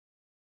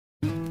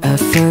At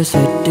first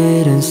I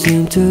didn't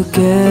seem to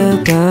care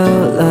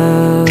about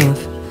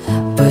love,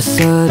 but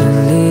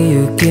suddenly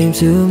you came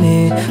to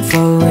me,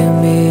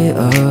 following me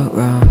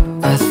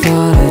around. I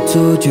thought I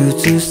told you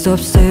to stop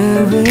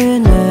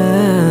staring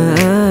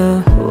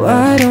now.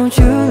 Why don't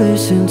you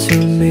listen to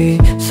me?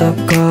 Stop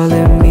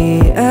calling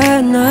me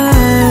at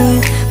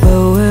night.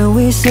 But when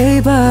we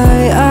say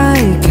bye, I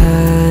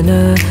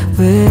kinda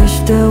wish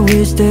that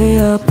we stay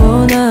up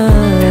all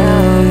night.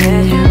 I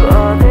miss you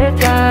all the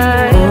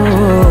time.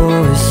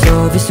 Oh, it's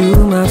obvious to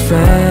my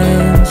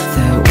friends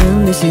that when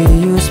they see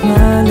you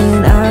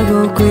smiling, I go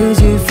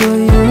crazy for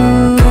you.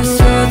 'Cause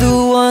you're the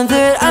one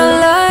that I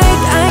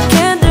like, I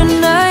can't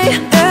deny.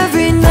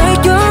 Every night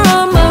you're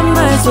on my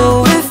mind. So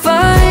if I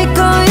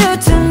call you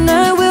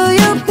tonight, will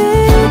you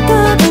pick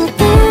up and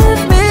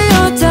give me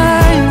your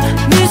time?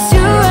 Miss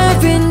you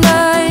every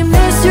night,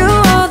 miss you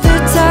all the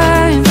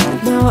time.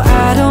 No,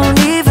 I don't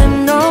even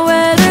know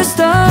where to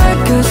start.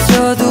 'Cause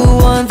you're the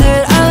one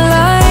that I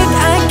like,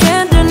 I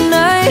can't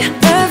deny.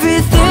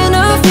 Everything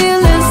I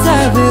feel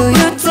inside, will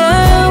you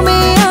tell me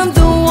I'm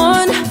the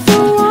one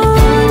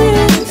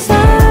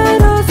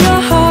inside of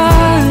your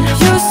heart?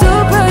 You're so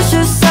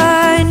precious, I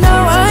know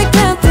I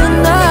can't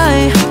deny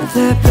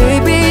that,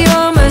 baby,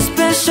 you're my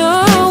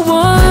special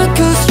one.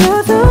 'Cause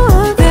you're the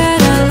one that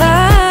I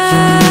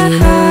like. You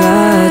mean a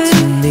lot to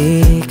me,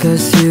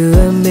 'cause you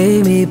have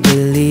made me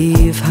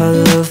believe how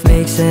love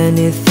makes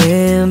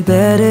anything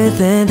better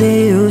than they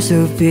used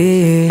to be.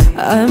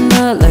 I'm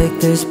not like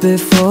this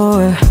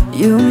before,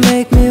 you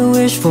make me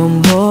wish for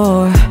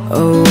more.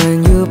 Oh, when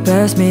you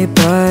pass me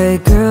by,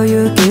 girl,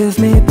 you give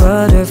me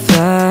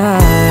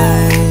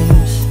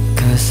butterflies.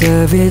 'Cause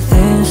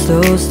everything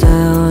slows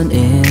down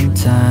in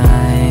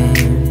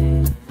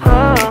time.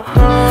 Oh.